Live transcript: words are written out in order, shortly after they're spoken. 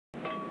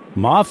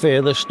My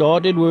father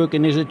started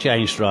working as a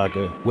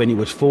chainstriker when he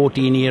was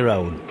 14 years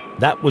old.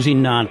 That was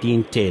in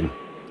 1910.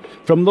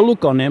 From the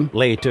look on him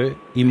later,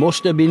 he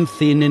must have been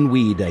thin and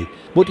weedy,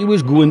 but he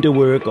was going to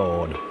work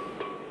hard.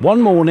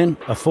 One morning,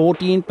 a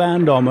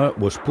 14-pound hammer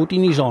was put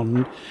in his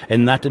hand,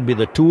 and that'd be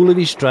the tool of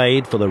his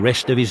trade for the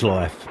rest of his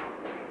life.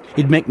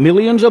 He'd make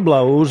millions of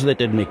blows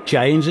that'd make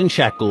chains and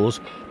shackles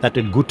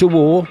that'd go to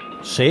war,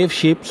 save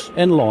ships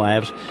and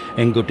lives,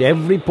 and go to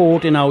every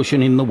port and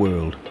ocean in the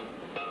world.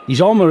 His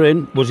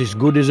hammering was as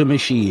good as a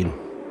machine.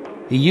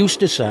 He used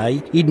to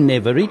say he'd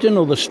never hit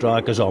another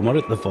striker's hammer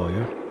at the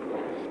fire.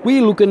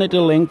 We're looking at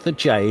a length of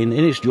chain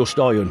and it's just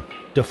iron.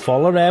 To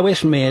follow how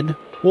it's made,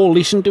 or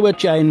listen to a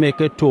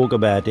chainmaker talk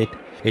about it,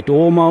 it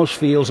almost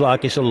feels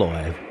like it's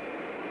alive.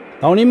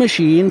 The only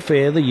machine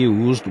father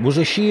used was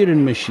a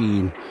shearing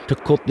machine to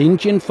cut the 1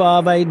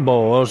 5/8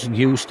 bars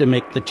used to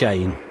make the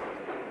chain.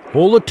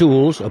 All the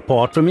tools,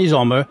 apart from his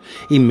hammer,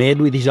 he made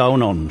with his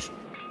own hands.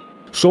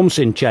 Some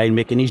send chain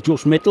making is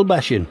just metal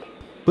bashing,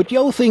 but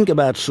you'll think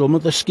about some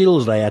of the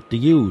skills they had to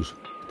use.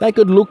 They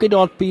could look at a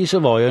hot piece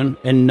of iron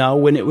and know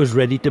when it was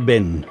ready to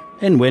bend,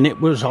 and when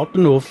it was hot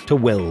enough to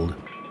weld.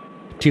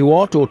 Too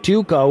hot or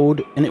too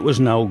cold and it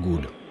was no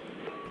good.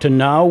 To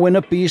know when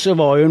a piece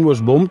of iron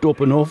was bumped up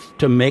enough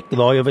to make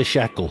the eye of a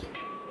shackle.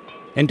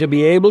 And to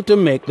be able to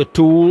make the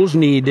tools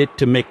needed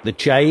to make the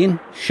chain,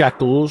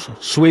 shackles,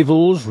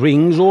 swivels,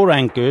 rings or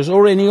anchors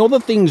or any other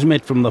things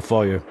made from the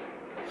fire.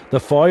 The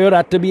fire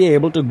had to be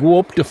able to go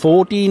up to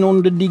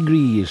 1400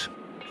 degrees.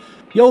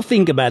 You'll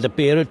think about a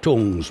pair of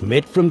tongues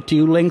made from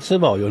 2 lengths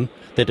of iron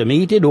that are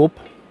heated up.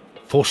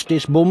 First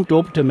it's bumped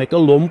up to make a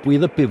lump where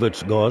the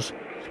pivots goes,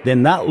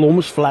 then that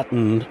lump's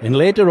flattened and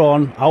later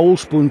on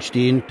holes punched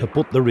in to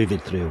put the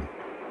rivet through.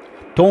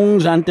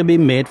 Tongues had to be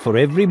made for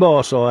every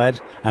bar side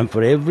and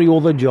for every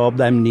other job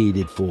them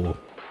needed for.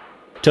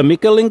 To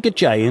make a link of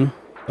chain,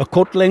 a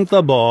cut length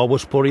of bar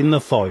was put in the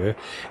fire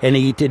and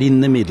heated in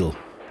the middle.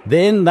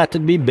 Then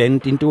that'd be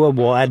bent into a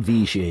wide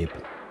V shape.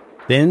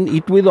 Then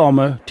hit with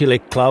hammer till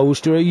it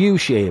closed to a U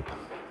shape.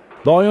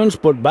 The iron's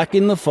put back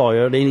in the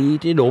fire and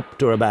heated up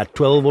to about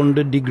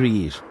 1200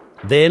 degrees.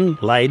 Then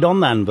laid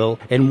on the anvil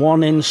and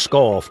one end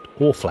scarfed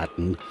or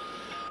flattened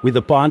with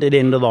the pointed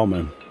end of the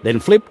hammer. Then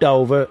flipped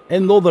over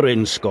and the other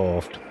end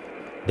scarfed.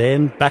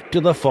 Then back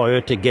to the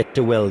fire to get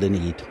to welding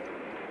heat.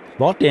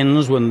 That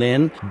ends were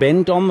then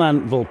bent on the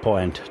anvil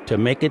point to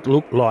make it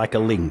look like a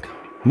link.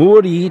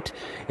 More heat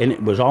and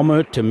it was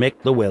hammered to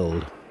make the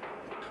weld.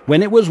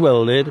 When it was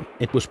welded,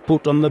 it was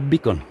put on the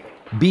beacon.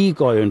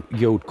 Beak iron,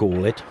 you'd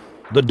call it.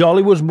 The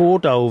dolly was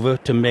brought over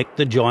to make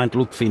the joint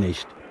look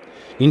finished.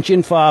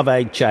 1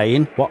 5/8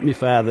 chain, what my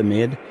father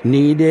made,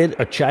 needed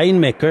a chain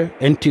maker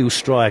and 2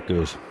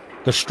 strikers.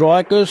 The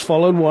strikers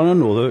followed one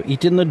another,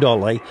 hitting the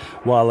dolly,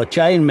 while the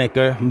chain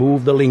maker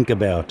moved the link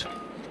about.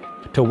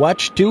 To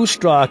watch 2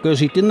 strikers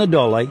hitting the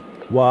dolly,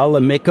 while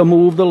the maker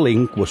moved the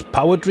link, was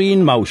poetry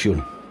in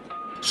motion.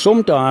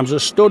 Sometimes a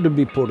stud would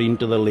be put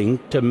into the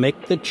link to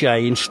make the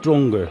chain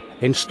stronger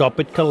and stop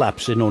it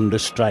collapsing under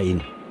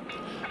strain.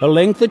 A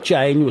length of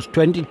chain was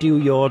 22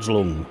 yards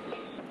long.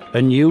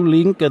 A new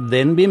link had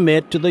then been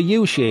made to the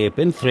U shape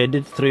and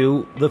threaded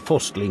through the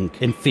first link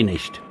and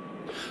finished.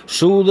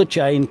 So the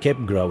chain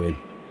kept growing.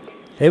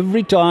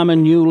 Every time a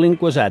new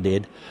link was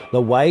added,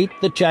 the weight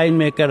the chain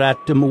maker had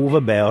to move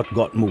about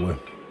got more.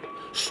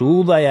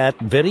 So they had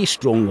very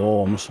strong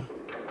arms.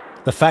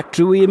 The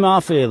factory where my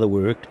father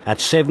worked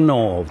had 7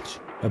 halves,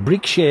 a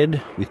brick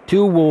shed with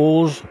 2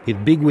 walls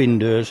with big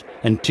windows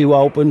and 2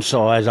 open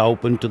sides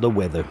open to the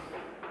weather.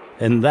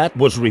 And that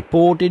was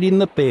reported in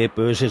the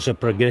papers as a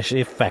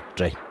progressive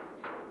factory.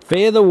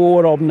 Father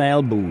wore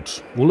hobnail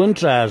boots, woolen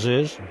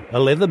trousers, a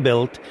leather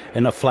belt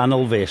and a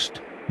flannel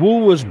vest.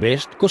 Wool was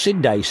best because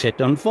it day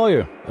set on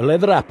fire. A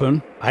leather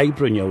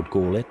apron you'd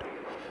call it.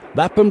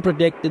 The apron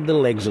protected the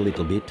legs a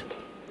little bit.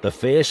 The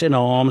face and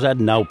arms had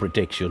no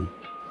protection.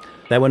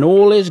 They weren't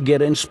always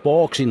getting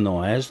sparks in the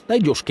eyes, they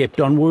just kept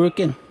on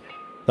working.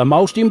 The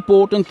most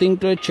important thing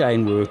to a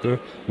chain worker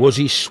was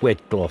his sweat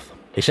cloth.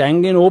 It's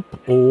hanging up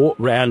or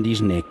round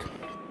his neck.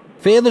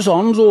 Father's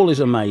hands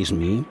always amazed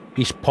me.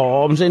 His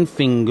palms and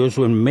fingers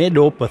were made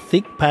up of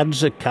thick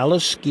pads of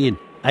callous skin,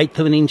 1/8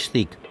 of an inch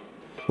thick.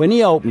 When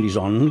he opened his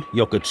hand,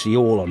 you could see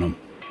all on him.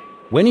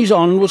 When his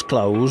hand was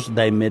closed,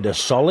 they made a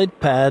solid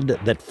pad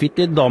that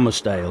fitted the hammer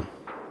style.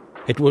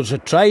 It was a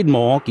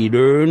trademark he'd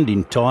earned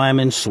in time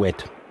and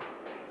sweat.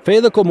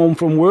 Father come home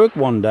from work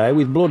one day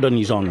with blood on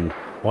his hand.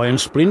 Iron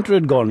splinter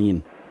had gone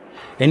in,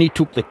 and he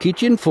took the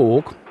kitchen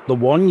fork, the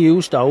one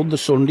used to hold the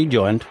Sunday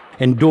joint,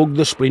 and dug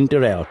the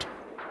splinter out.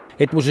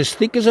 It was as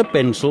thick as a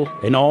pencil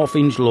and 1/2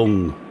 inch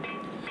long.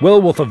 Well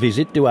worth a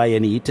visit to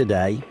A&E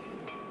today.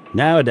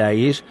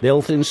 Nowadays, the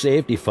health and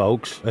safety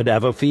folks would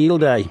have a field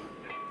day.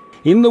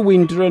 In the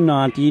winter of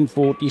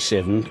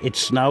 1947, it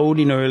snowed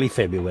in early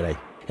February,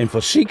 and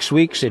for 6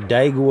 weeks it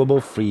did go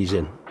above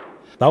freezing.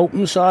 The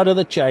open side of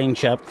the chain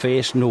shop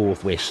faced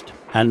northwest,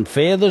 and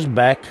Father's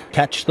back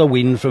catched the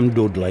wind from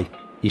Dudley.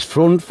 His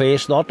front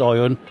faced that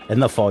iron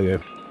and the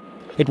fire.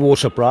 It was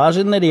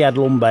surprising that he had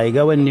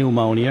lumbago and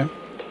pneumonia.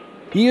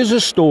 Here's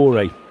a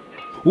story.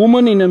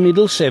 Woman in her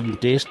middle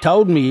 70s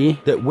told me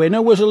that when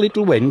her was a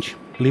little wench,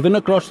 living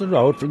across the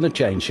road from the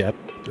chain shop,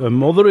 her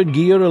mother had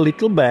given her a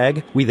little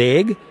bag with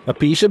egg, a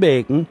piece of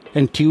bacon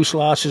and 2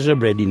 slices of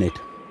bread in it.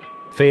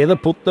 Father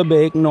put the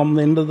bacon on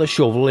the end of the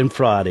shovel and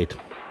fried it,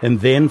 and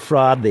then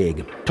fried the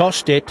egg,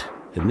 tossed it,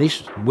 and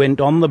this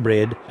went on the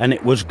bread, and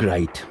it was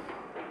great.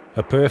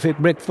 A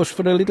perfect breakfast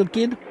for a little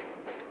kid.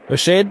 I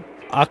said,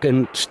 I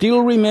can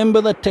still remember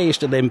the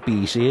taste of them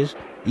pieces,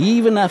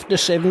 even after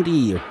 70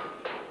 years.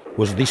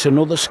 Was this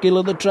another skill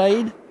of the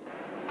trade?